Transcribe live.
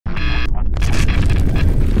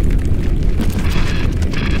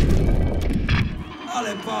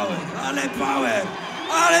Ale power!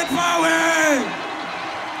 Ale power!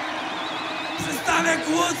 Przystanek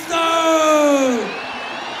Woodstock!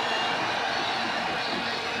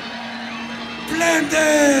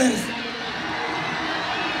 Blenders!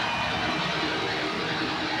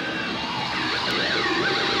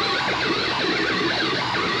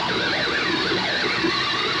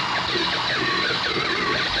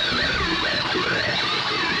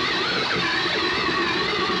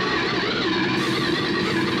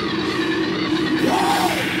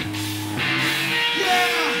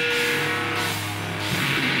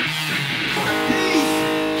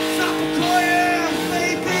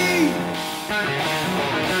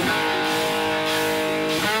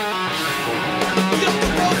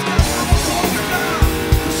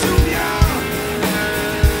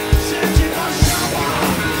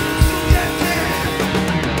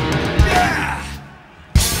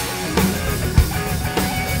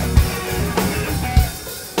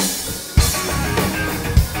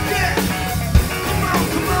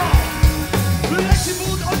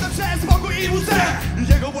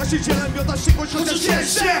 Właścicielem miota wściekłość, chociaż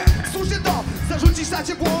wiesz się słusznie to zarzucisz na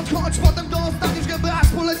cię błąd, choć potem dostaniesz gębę, aż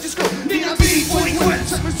polecisz go. Nienawidź swoich błędów.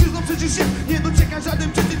 Przed mężczyzną przecież się nie doczeka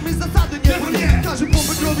żaden przeciw my zasady. Nie, bo nie każe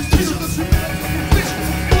pompek robić tysiąc do szyby.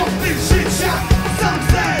 Być życia sam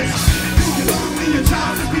chcesz. Drugie do mnie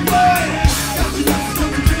czas jest mi boję. Każdy nas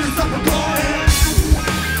skończy przecież za pokojem.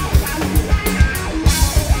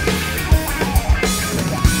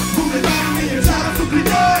 Drugie do mnie czas jest mi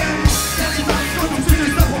boję. Każdy nas skończy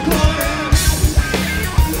przecież za pokojem.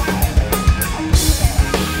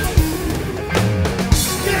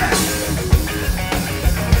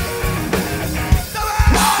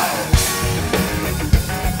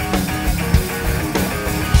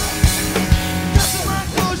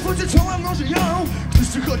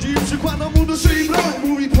 Przychodzi i przykłada mu do szyi broń.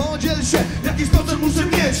 Mówi podziel się, jakiś potem muszę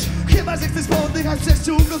mieć. Chyba, że chcesz poddychać przez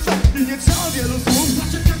czółko i nie trzeba wielu słów.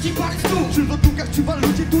 Zaczekam ci parku. Czy w lotówkach, czy w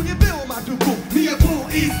walucie, tu nie było makruku. Mija pół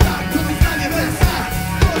i start, to zostanie bez start.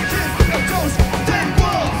 To jest wciąż ten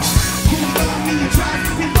głos. Kurwa, minie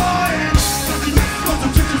czas, nie boję. Każdy nas skończył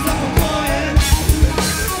przecież za pokojem.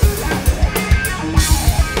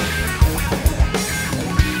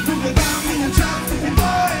 Kurwa, minie czas, nie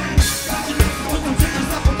boję. Każdy nas skończył przecież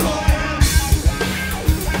za pokojem.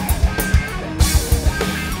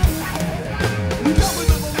 Nikomu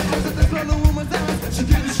do momentu, że ten planu umazałem. Czy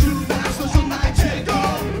kiedyś wśród nas to żądajcie go.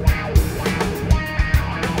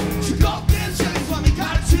 Czy godnie, jeżeli złamie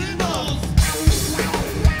karczy nos.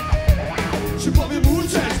 Czy powiem mu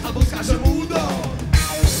cześć, albo skażę mu dom.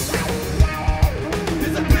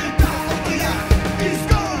 Nie zapyta o to jak i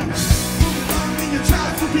skąd. Mówię wam, minie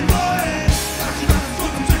czasu, nie boję. Każdy nas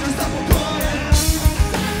skończył przecież za pokojem.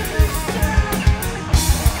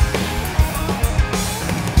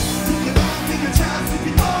 Mówię wam, minie czasu,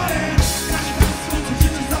 nie boję. Każdy nas skończył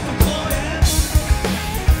przecież za pokojem.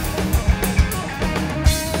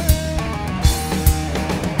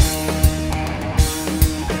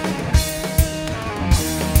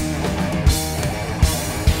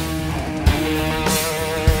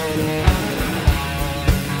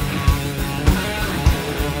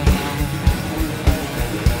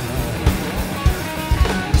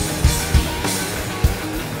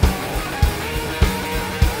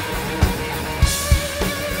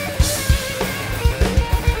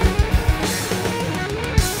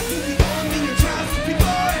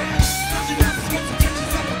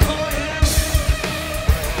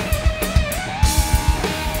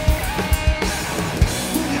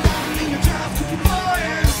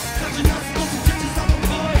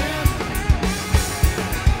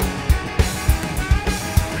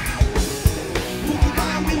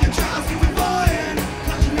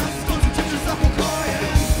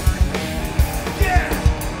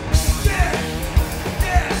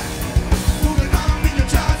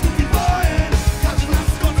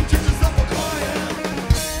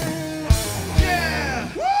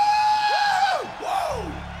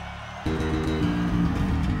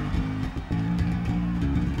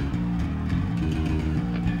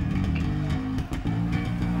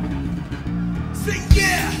 Say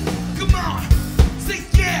yeah, come on. Say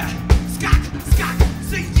yeah, skak, skak.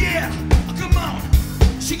 Say yeah, come on.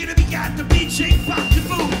 She gonna be got the beat, shake, pop, the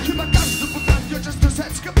boom. Chyba każdy potrafi chociaż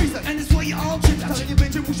troszeczkę pisać. And it's what you all czytać. Wcale nie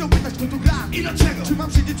będzie musiał pytać, kto tu gra i dlaczego. Czy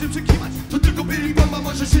mam siedzieć, czy przekiwać? To tylko Billy Bomba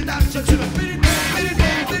może się tak zaczynać. Billy Bomba, Billy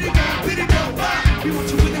Bomba, Billy Bomba, Billy Bomba. We want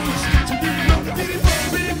you with it, push it to Billy Bomba. Billy Bomba,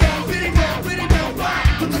 Billy Bomba, Billy Bomba, Billy Bomba.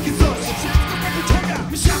 To takie coś, wszystko tak wyciąga.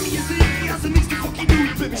 Myślami języki, ja za mix the fucking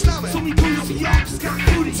dude. Wymyślamy, są mi pulsy, jak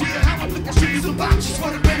skakuri. Przyjechałem tylko, żeby zobaczyć,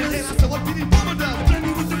 what a band is. So what Billy Bomba does, play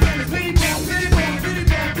me with the band. Billy Bomba, Billy Bomba, Billy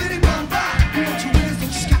Bomba, Billy Bomba.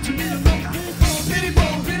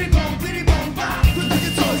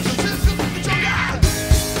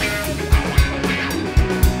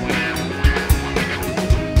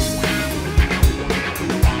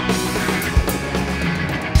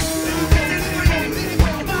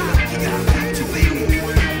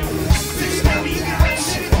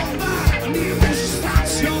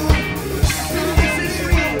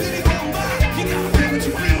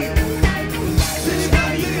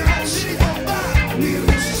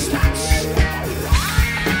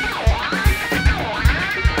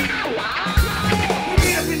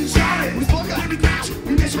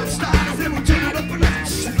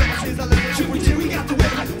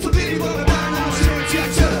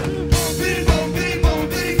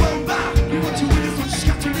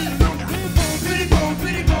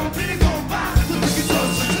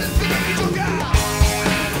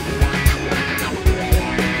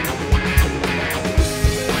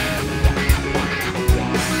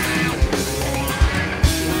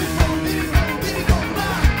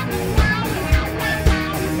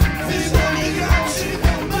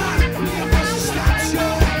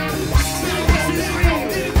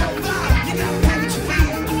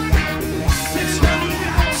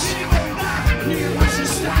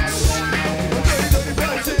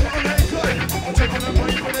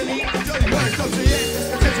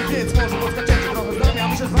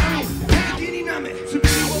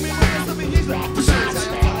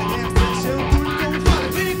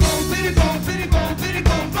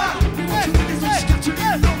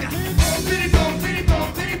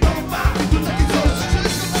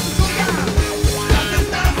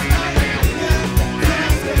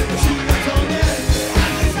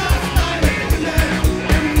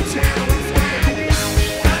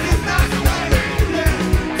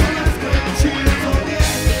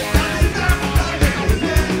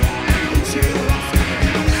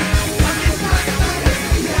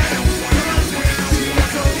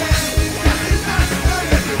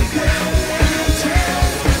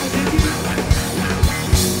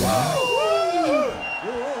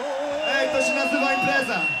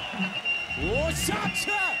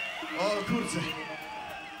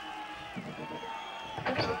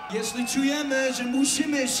 czujemy, że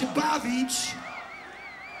musimy się bawić,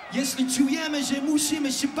 jeśli czujemy, że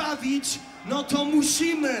musimy się bawić, no to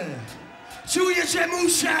musimy. Czuję, że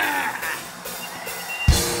muszę!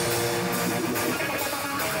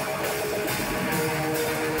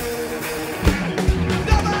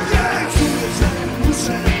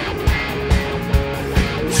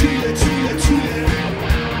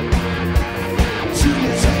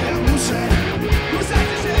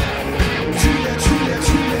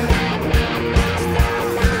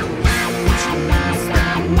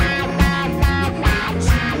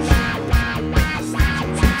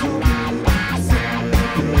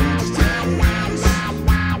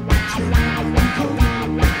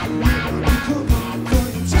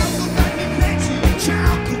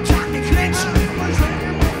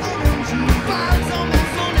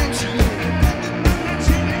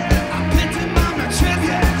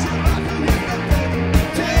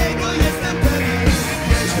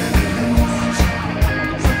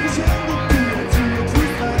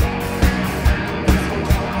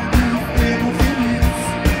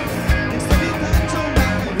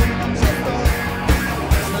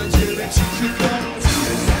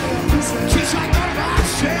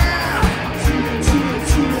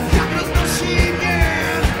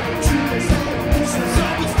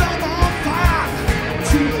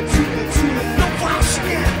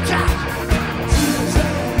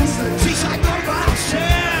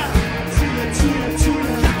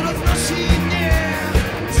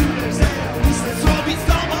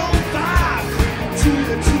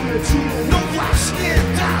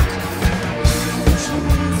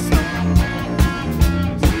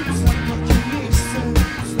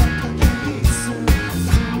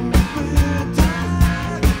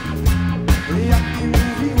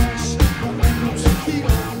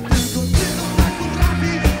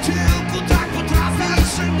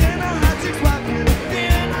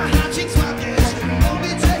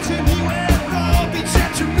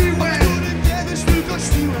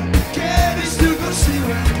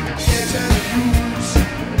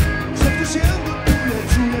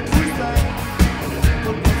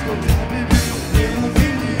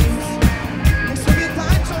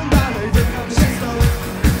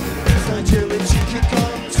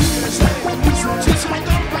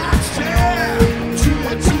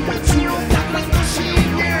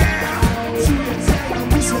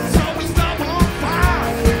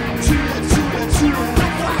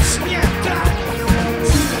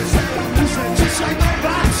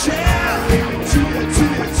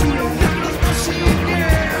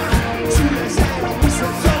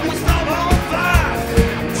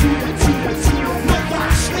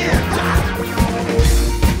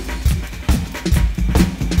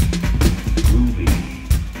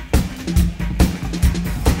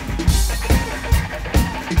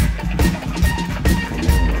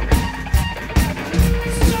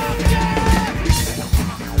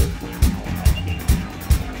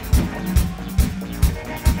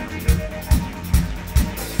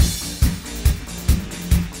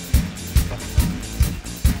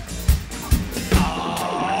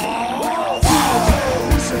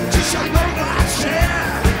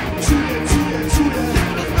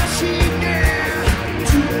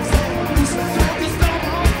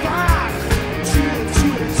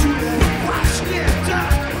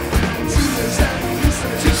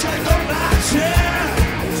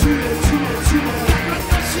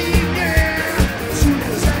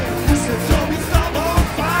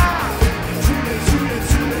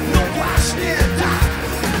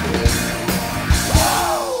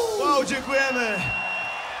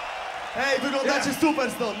 Wyglądacie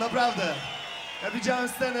super stąd, naprawdę. Ja widziałem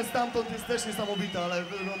scenę stamtąd, jest też niesamowita, ale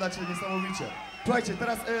wyglądacie niesamowicie. Słuchajcie,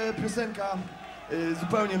 teraz piosenka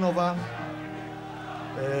zupełnie nowa.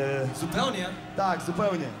 Zupełnie? Tak,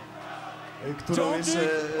 zupełnie.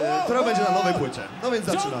 Która będzie na nowej płycie. No więc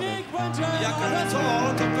zaczynamy. Jak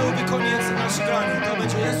to byłoby koniec naszego grania. To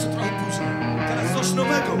będzie jeszcze trochę później. Teraz coś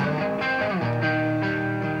nowego.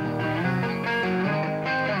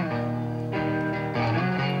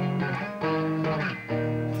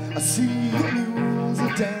 I see the news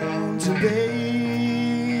are down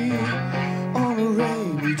today on a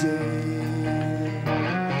rainy day.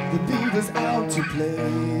 The beaver's out to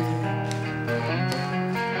play.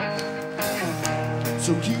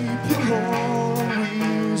 So keep your horn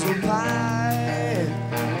wheels up high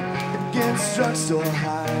against drugstore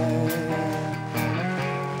high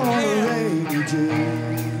on a rainy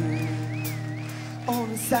day.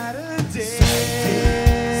 On a Saturday.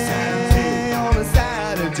 On a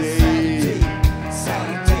Saturday,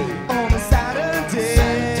 on a Saturday,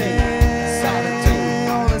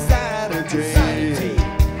 on a Saturday,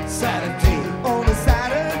 on a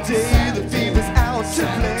Saturday.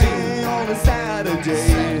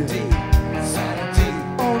 Saturday.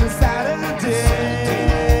 On a Saturday.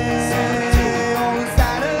 On a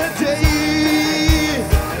Saturday.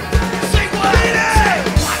 Sing what it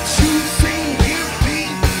is! What you sing here be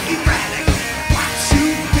erratic. What you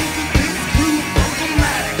think of this groove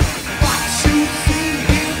automatic. What you sing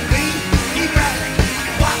here be erratic.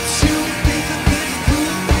 What you think of this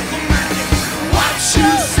groove automatic. What you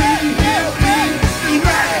sing here be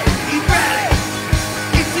erratic. Erratic.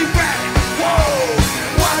 It's erratic. Whoa!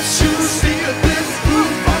 What you sing of this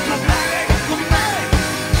groove automatic. Automatic.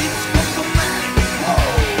 It's automatic. Whoa!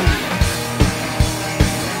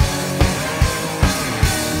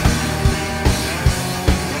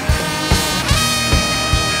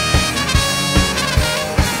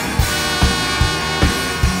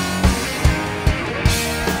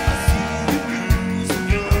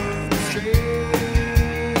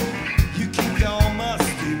 You keep your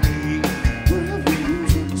musty beat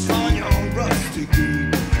on your rusty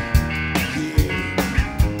beat. Yeah.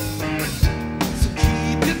 So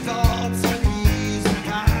keep your thoughts on ease and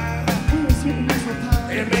pie.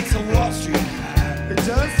 It makes a Wall Street high. It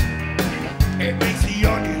does? It makes the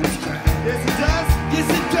onions cry. Yes, it does. Yes,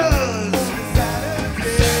 it does.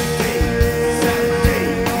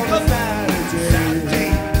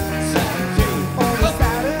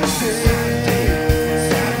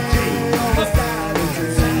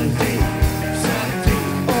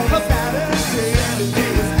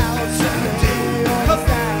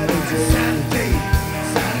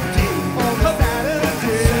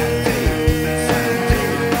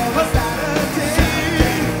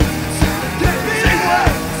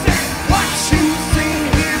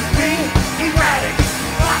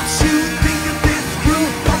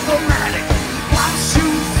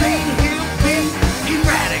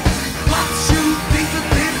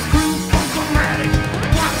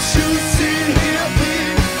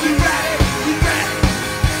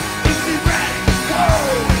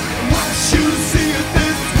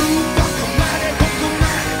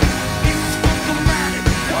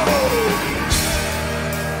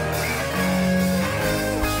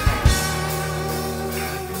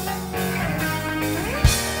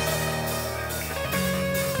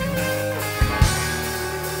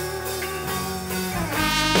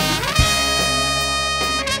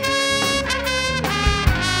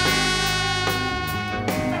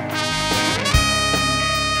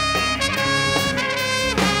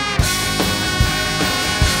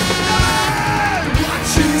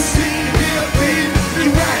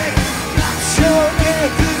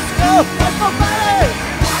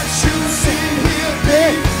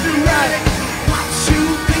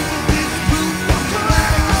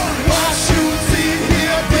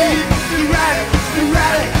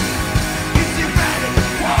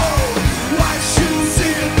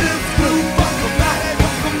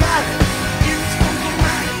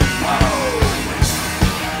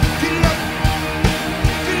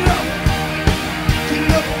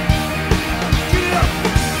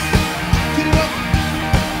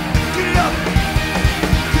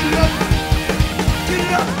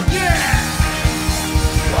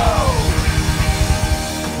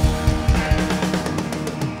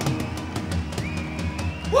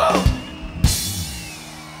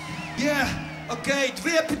 Okej,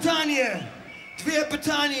 dwie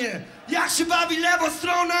pytanie. Jak się bawi lewa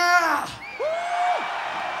strona?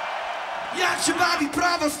 Jak się bawi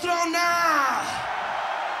prawa strona?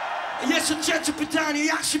 Jeszcze trzecie pytanie,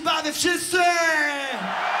 jak się bawię wszyscy?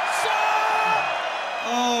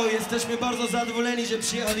 O, jesteśmy bardzo zadowoleni, że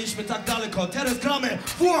przyjechaliśmy tak daleko. Teraz gramy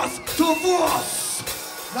włos to włos.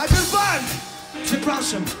 Najpierw band!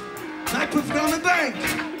 Przepraszam, najpierw gramy bank.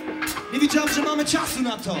 Nie wiedziałem, że mamy czasu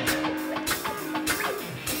na to.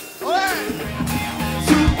 Olej!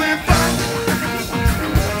 Super bank,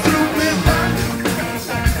 super bank,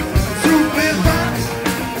 super bank,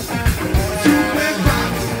 super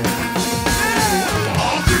bank. O,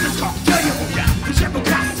 ty to dzieje mówię, wyciepło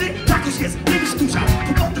klasy, tak już jest, nie wiesz duża.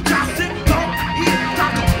 Pogodę czasy, to i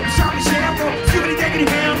tato. Ruszamy się, bo super degri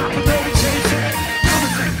hell, na podobie się.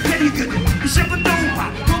 Nawet nie nigdy, i się podoba,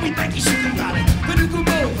 to mi taki szukam dalej. Według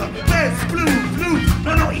umowa, bez blue,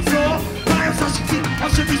 no i co? Mają zaszczyt,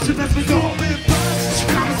 oczywiście wezmę to.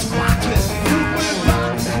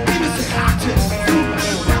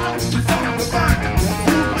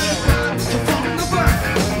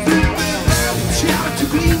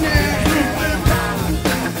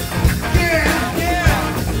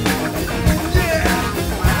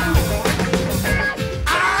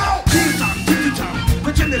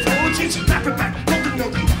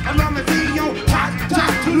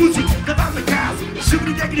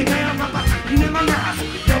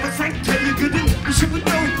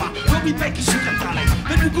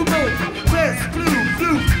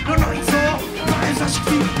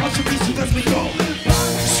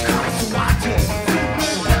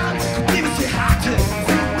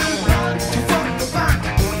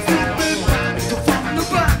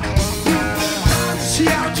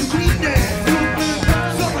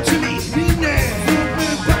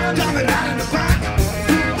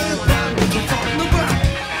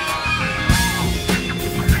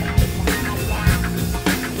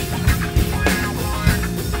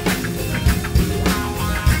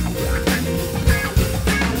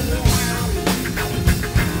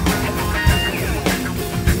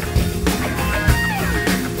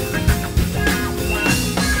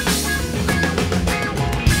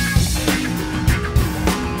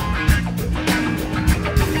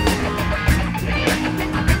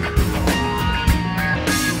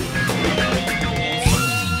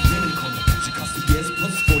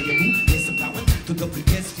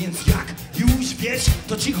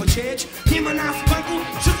 to cicho siedź. Nie ma nas w banku,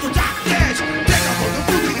 wszystko tak wiesz. Tego do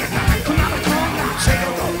budy nie da, to nawet konga. Czego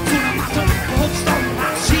to, która ma to, choć stąd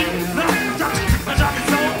masz zimno. Znaczy, na żadnych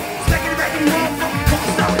są, z takim mową,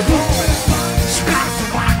 powstały głowy. Szukam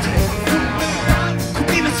zobaczy,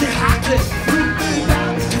 kupimy sobie chaty.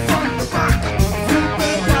 Telefon na bank,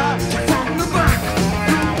 telefon na bank.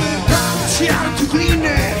 Przyjadę tu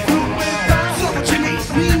gliny, zobaczymy ich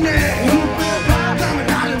miny. Damy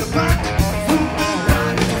dalej na bank,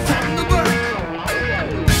 telefon na bank.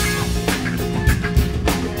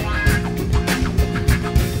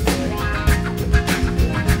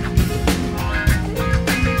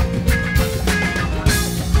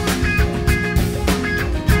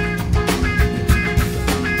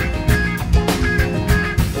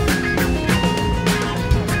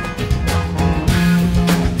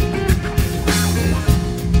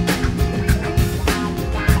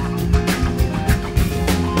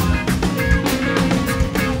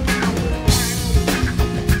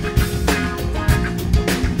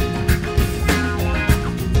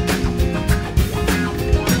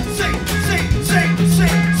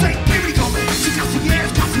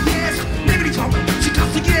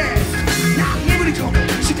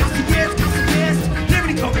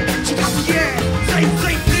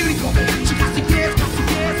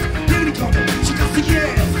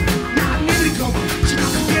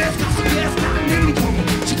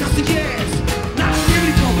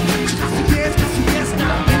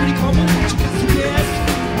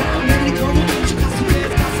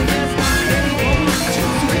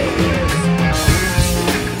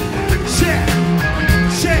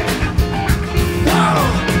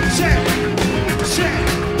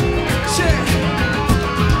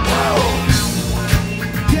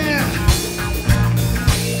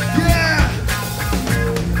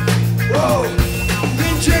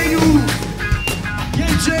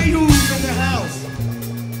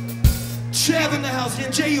 In the house,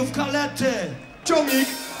 Jędrzejów, kalety. Ciągnik!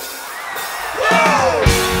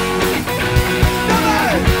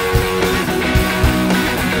 Dawaj!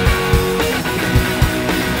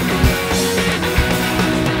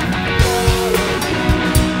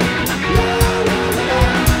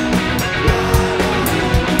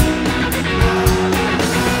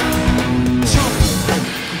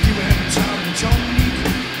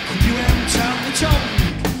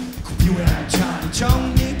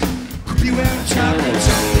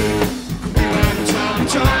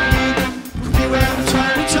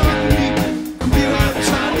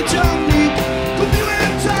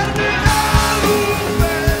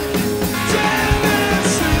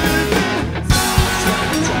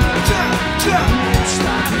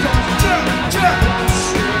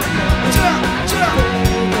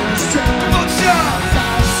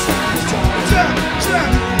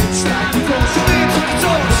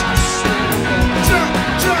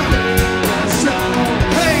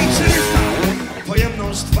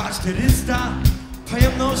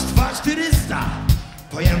 Pojemność 2400,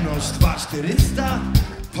 pojemność 2400,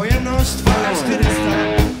 pojemność 2400,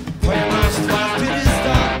 pojemność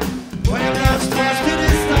 2400, pojemność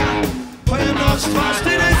 2400, pojemność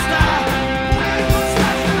 2400.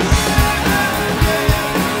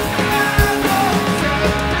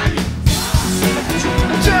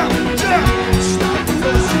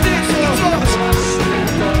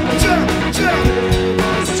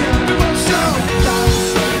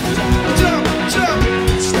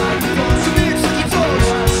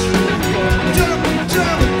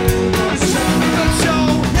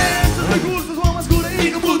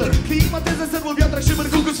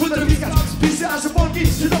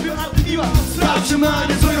 Sprawdź, ma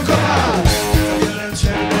nie co ją kocha. Zabierę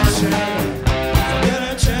cię do siebie,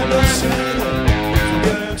 zabierę cię do siebie,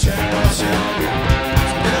 zabierę cię do siebie,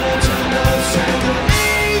 zabierę cię do siebie.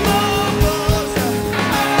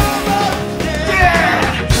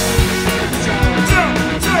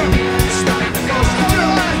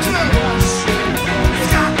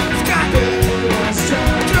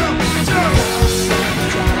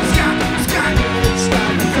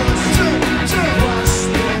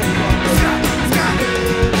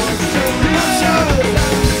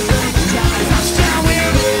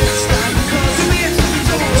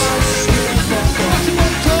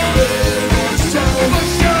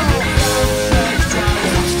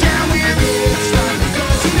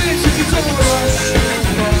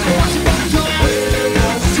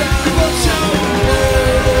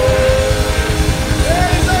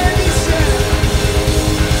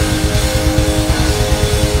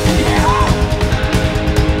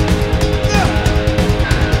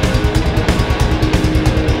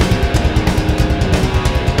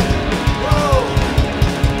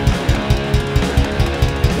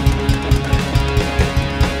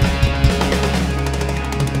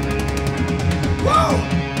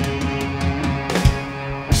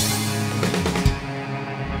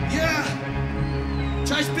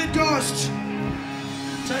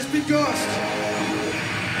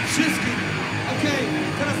 Okej,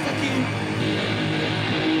 teraz taki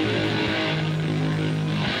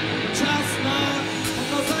czas na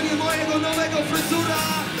pokazanie mojego nowego fryzura.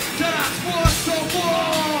 Teraz włos to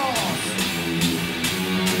włos!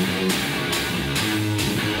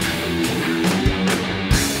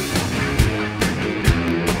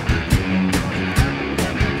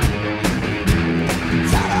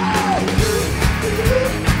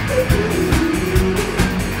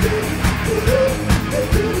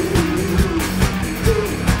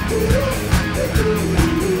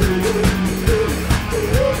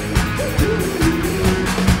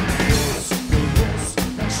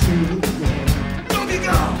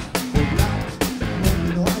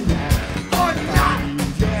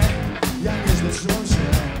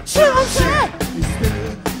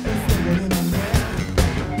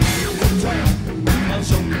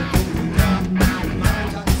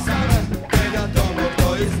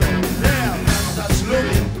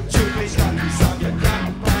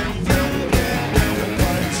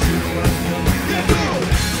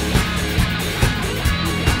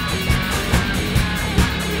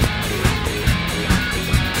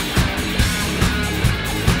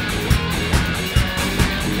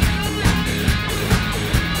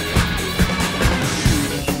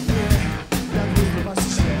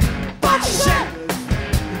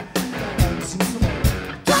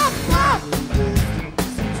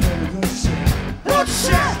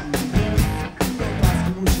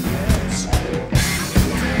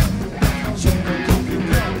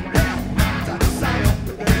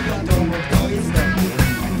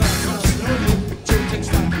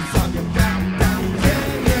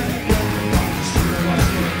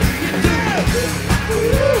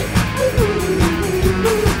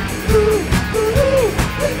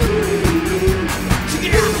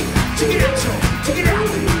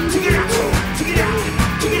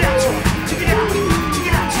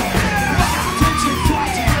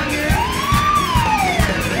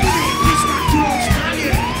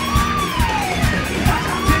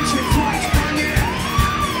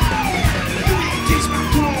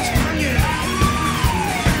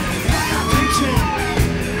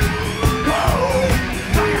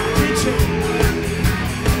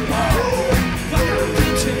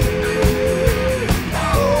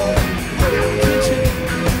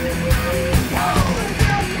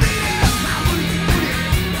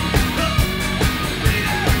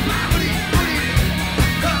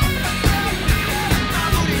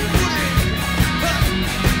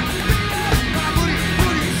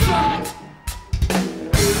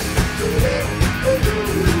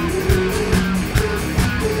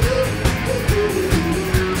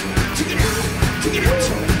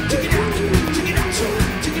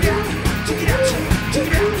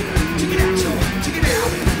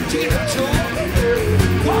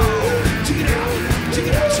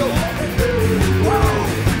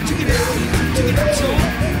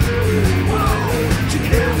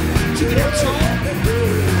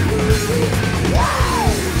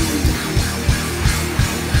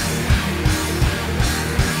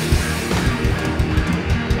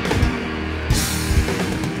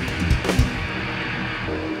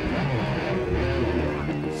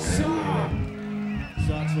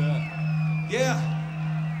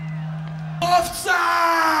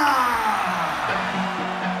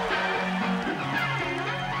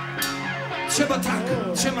 Trzeba tak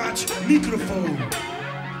trzymać mikrofon.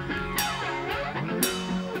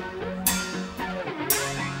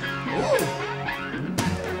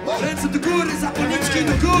 Ręce do góry, zapalniczki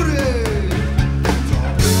do góry.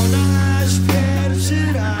 To był nasz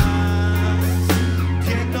pierwszy raz.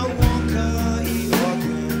 Piękna łąka i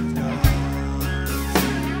okręt nas.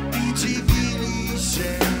 I dziwili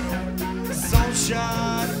się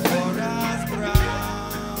sąsiad oraz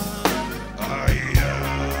brat. A ja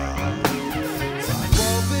za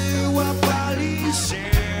głowy łapali się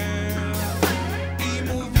i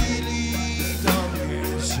mówili do mnie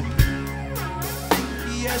się.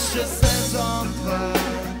 Jeszcze sezon 2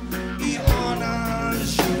 i ona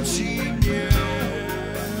rzuci mnie.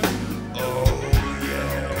 Oh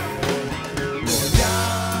yeah. Bo ja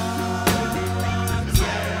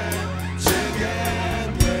chcę Ciebie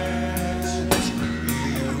mieć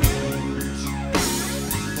już.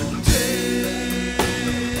 Bo Ty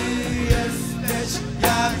jesteś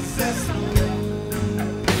jak ze snu.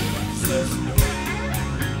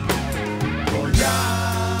 Bo ja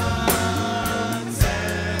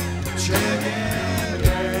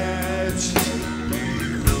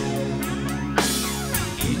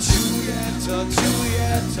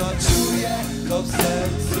czuję to w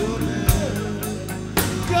sercu mym.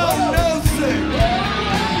 Go music!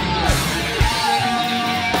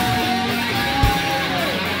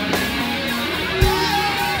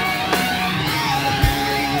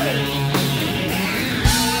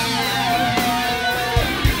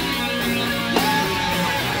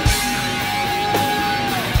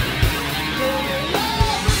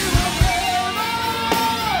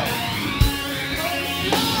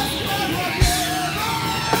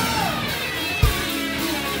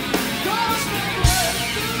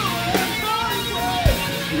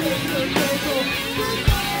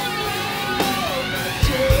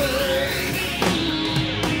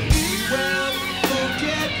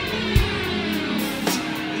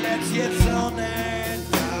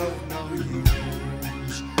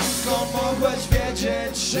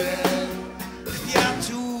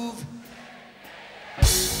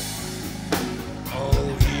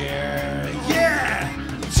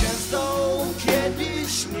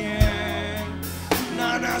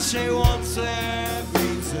 naszej łące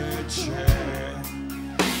widzę cię.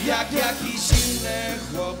 Jak jakiś inny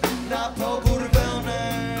chłop na pobór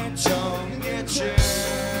wełnę ciągnie cię.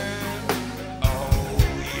 Oh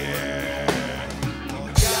yeah. Bo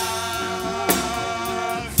ja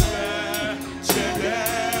chcę ciebie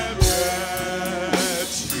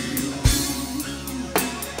mieć już.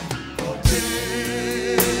 Bo ty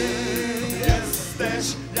jesteś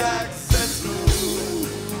jak ze snu.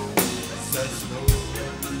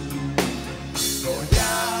 Bo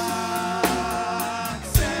ja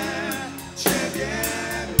chcę ciebie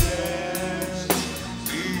mieć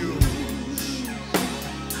i już.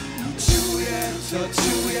 I czuję,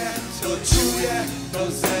 co czuję, to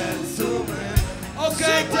sercu my.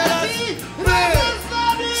 Okej, teraz my!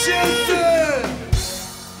 Wszyscy!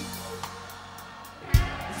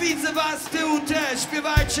 Widzę was z tyłu też,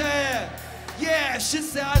 śpiewajcie! Yeah,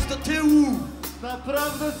 wszyscy aż do tyłu!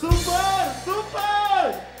 Naprawdę super!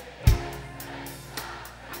 Super!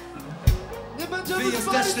 Nie będziemy Wy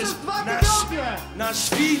spali jesteście przez 2 tygodnie! nasz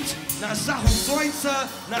świt, nasz zachód słońca,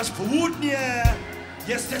 nasz południe.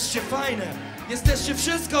 Jesteście fajne, jesteście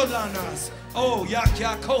wszystko dla nas. O, jak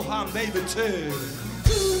ja kocham, baby, ty.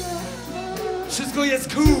 Wszystko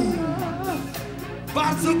jest cool,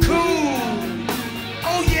 bardzo cool.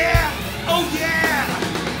 Oh yeah, oh yeah.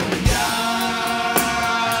 Ja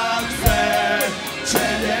chcę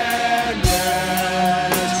ciebie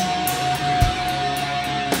mieć,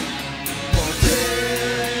 bo ty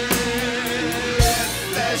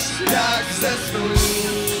jesteś jak ze snu.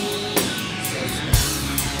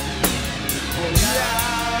 Bo ja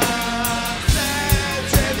chcę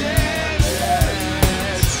ciebie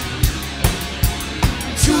mieć.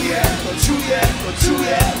 Czuję, to czuję, to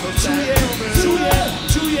czuję, to czuję, czuję,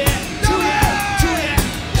 czuję, czuję, czuję.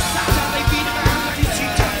 Zaczynaj widma, ci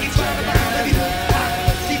czaki, baby,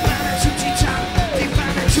 widma, ci czaki,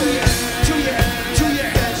 baby, czuję, czuję, czuję,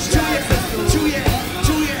 czuję, czuję,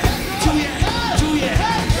 czuję, czuję, czuję.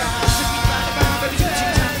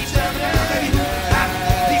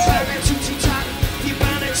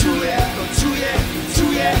 Czuję, to czuję,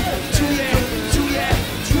 czuję, czuję, czuję,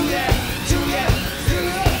 czuję, czuję.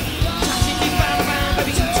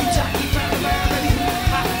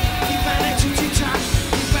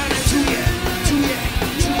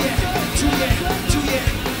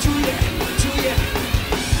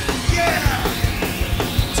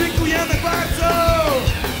 Dziękujemy bardzo!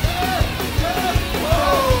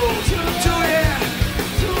 Czuję!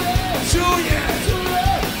 Czuję!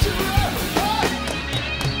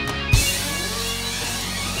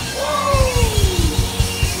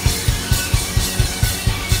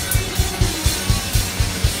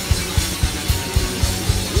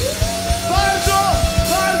 Bardzo,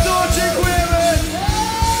 bardzo dziękujemy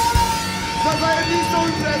za zajebistą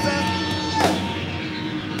imprezę.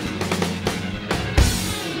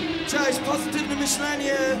 Cześć, pozytywne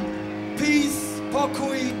myślenie, peace,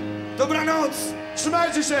 pokój, dobranoc!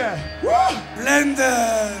 Trzymajcie się!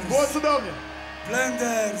 Blender! Było cudownie.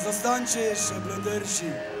 Blender! Zostańcie jeszcze, blendersi.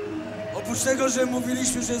 Oprócz tego, że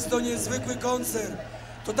mówiliśmy, że jest to niezwykły koncert,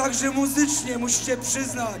 to także muzycznie musicie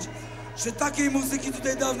przyznać, że takiej muzyki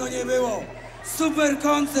tutaj dawno nie było. Super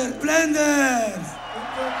koncert! Blender!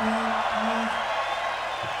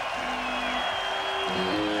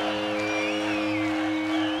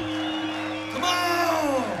 Come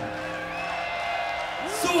on!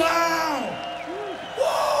 Słucham!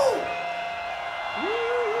 Woo!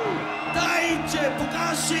 Dajcie,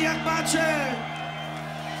 pokażcie jak macie!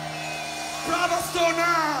 Prawa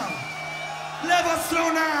strona! Lewa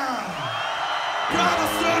strona! Prawa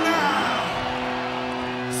strona!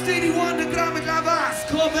 Stevie Wonder gramy dla was!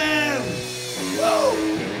 Cover! Woo!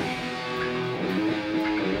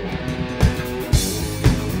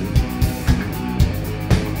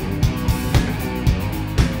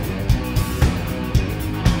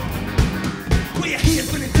 Put your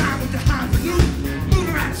hands when it's time with the high balloon. Move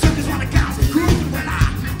around circles while the guys are grooving. Well, I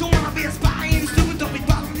don't wanna be a spy, ain't stupid. Don't be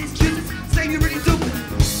bothering these kids. Say you really do.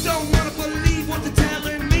 Don't wanna believe what they're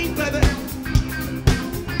telling me, baby.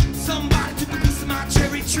 Somebody took a piece of my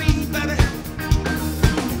cherry tree, baby.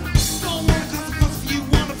 Don't wanna cause a fuss if you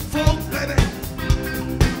wanna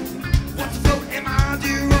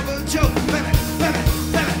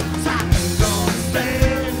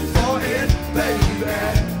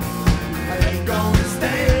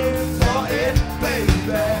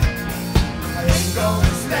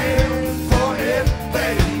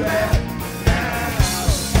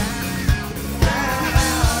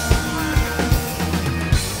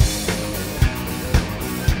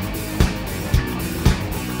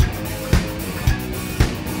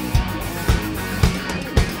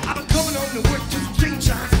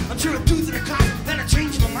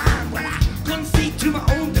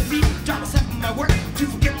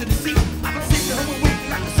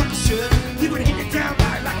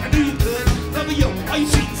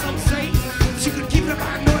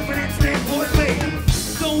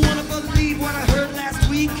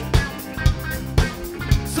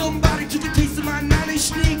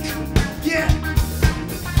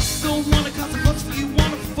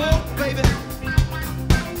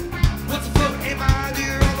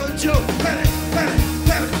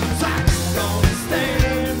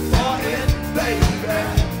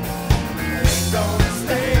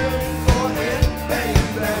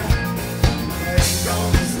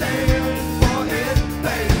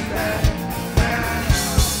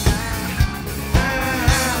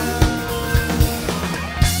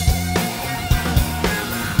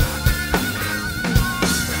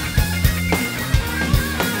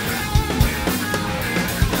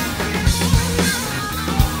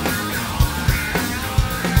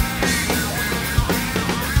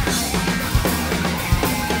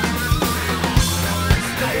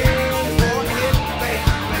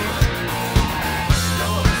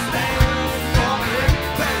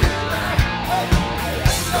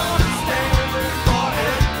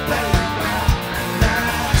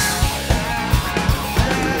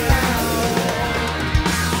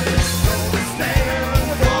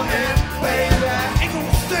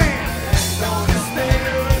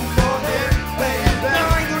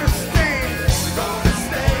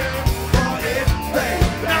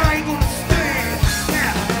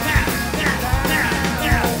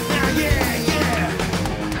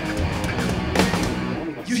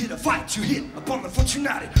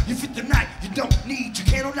unfortunate. You fit the night, you don't need your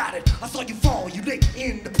candle lighted. I saw you fall, you lay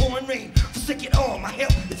in the pouring rain. Forsaking all my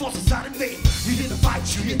help, it falls aside in vain. You hit a fight,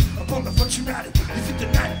 you hit upon the unfortunate. You fit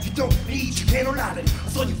the night, you don't need your candle lighted. I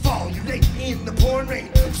saw you fall, you lay in the pouring rain.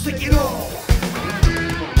 Forsaking all.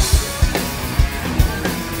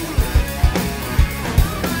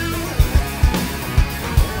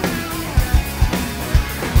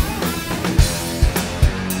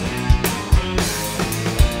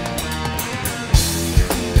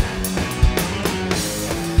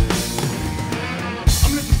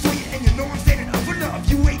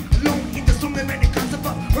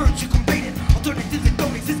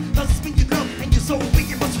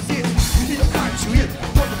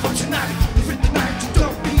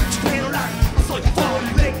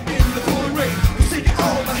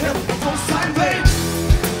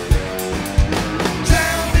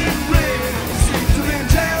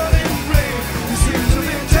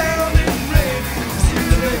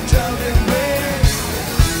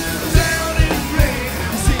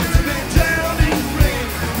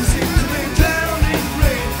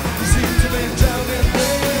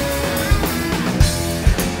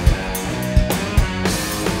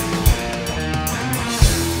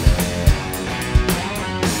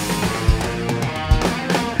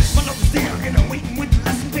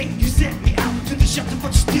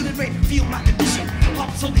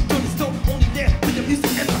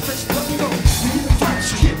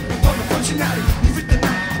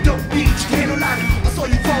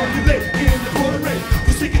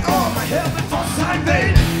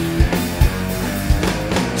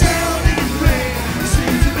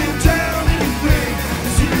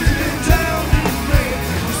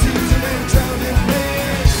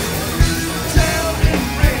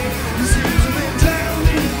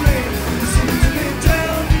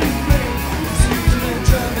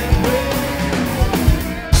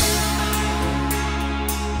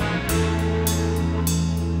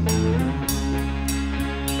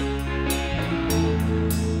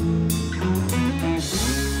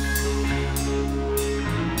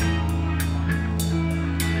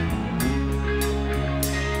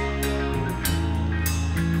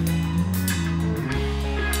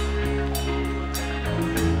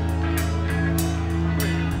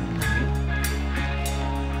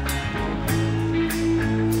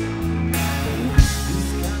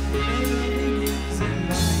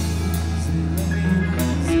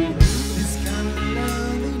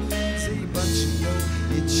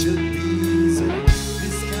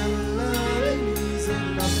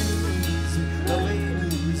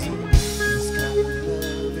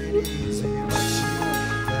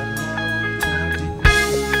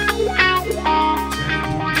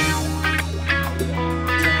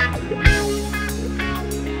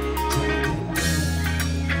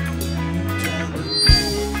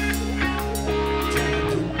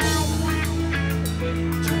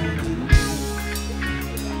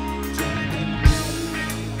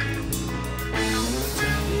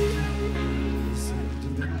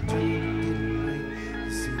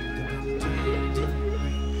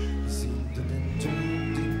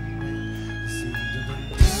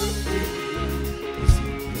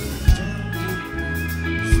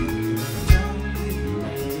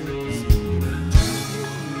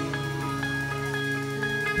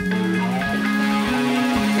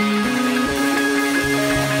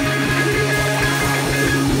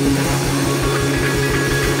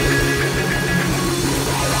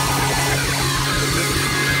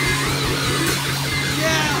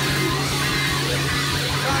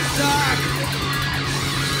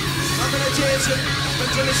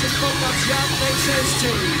 będziemy się spotkać jak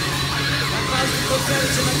najczęściej. Na każdym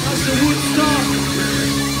koncercie, na każdym Woodstock.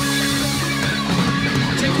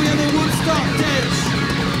 Dziękujemy Woodstock też.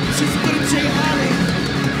 Wszyscy, którzy przyjechali.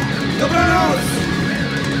 Dobranoc!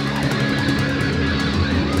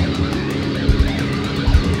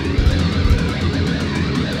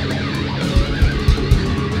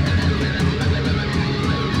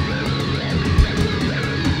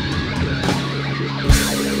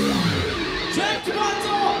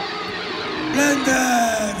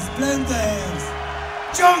 Blenders!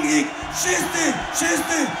 Ciągnik!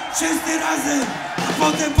 Wszyscy razem! A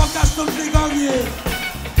potem pokaż tą trygonie!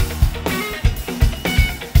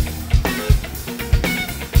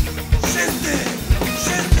 Wszyscy!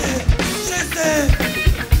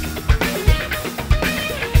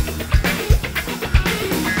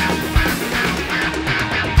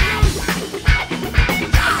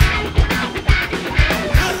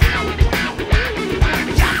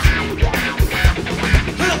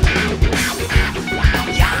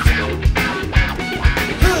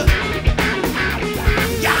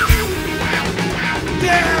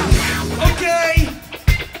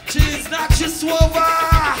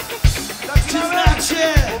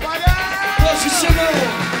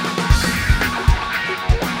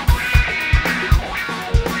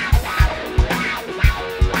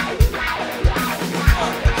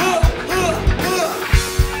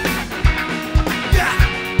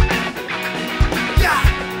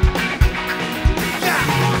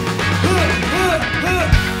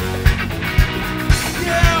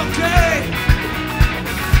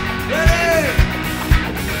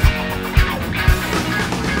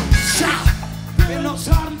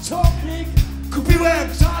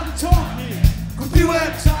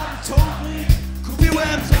 Kupiłem czarczownik,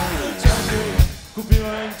 kupiłem czarczownik,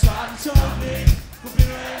 kupiłem czarczownik,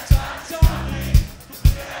 kupiłem czarczownik,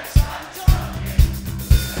 kupiłem czarczownik.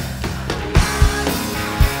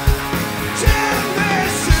 Ciemne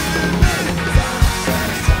szyby zawsze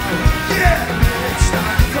chciałem mieć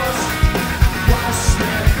tak coś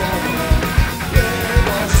właśnie wodą.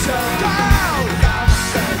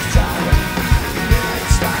 Zawsze chciałem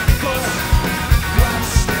mieć tak coś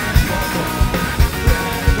właśnie wodą.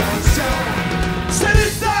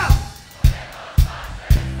 400!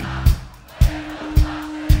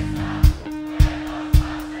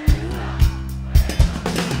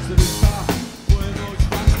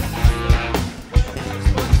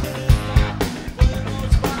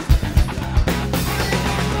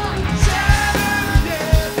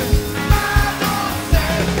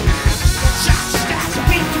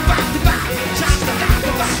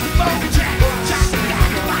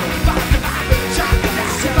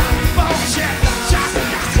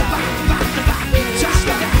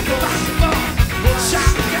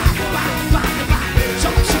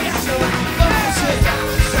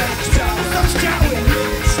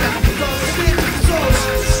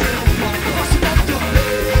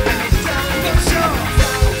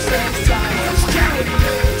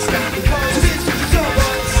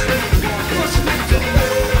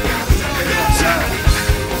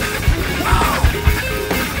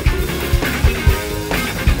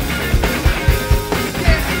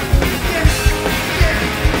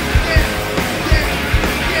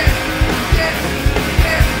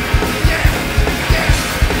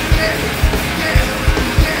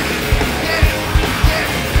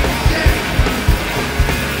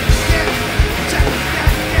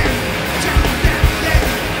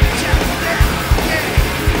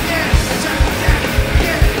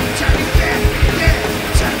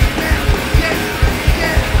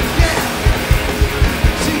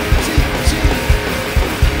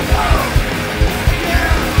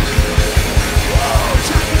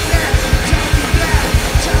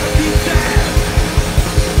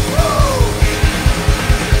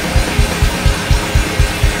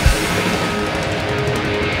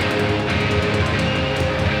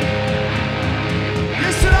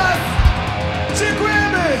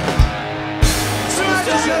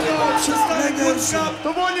 Przystanek Woodstock.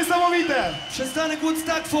 To było niesamowite! Przystanek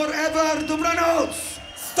Woodstock forever. Dobranoc!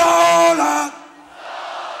 100 lat!